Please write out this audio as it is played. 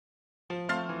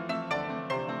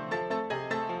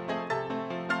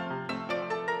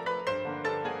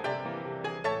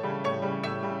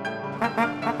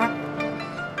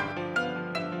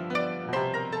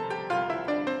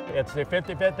It's the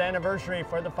 55th anniversary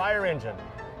for the fire engine.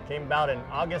 Came about in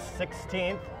August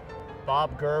 16th.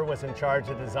 Bob Gurr was in charge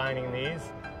of designing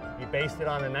these. He based it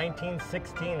on a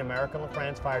 1916 American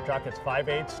LaFrance fire truck. It's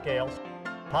 5/8 scale.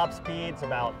 Top speed's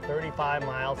about 35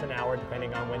 miles an hour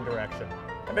depending on wind direction.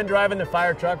 I've been driving the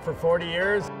fire truck for 40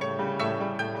 years.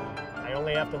 I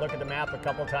only have to look at the map a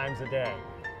couple times a day.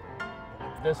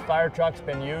 This fire truck's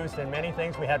been used in many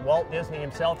things. We had Walt Disney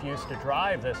himself used to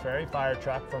drive this very fire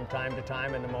truck from time to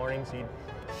time in the mornings. He'd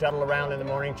shuttle around in the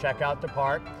morning, check out the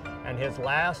park, and his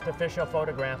last official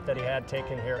photograph that he had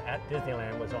taken here at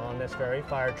Disneyland was on this very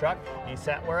fire truck. He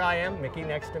sat where I am, Mickey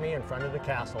next to me, in front of the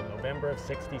castle, November of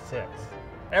 '66.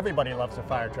 Everybody loves a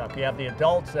fire truck. You have the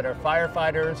adults that are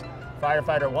firefighters,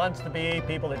 firefighter wants to be,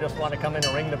 people that just want to come in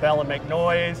and ring the bell and make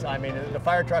noise. I mean, the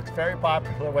fire truck's very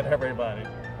popular with everybody.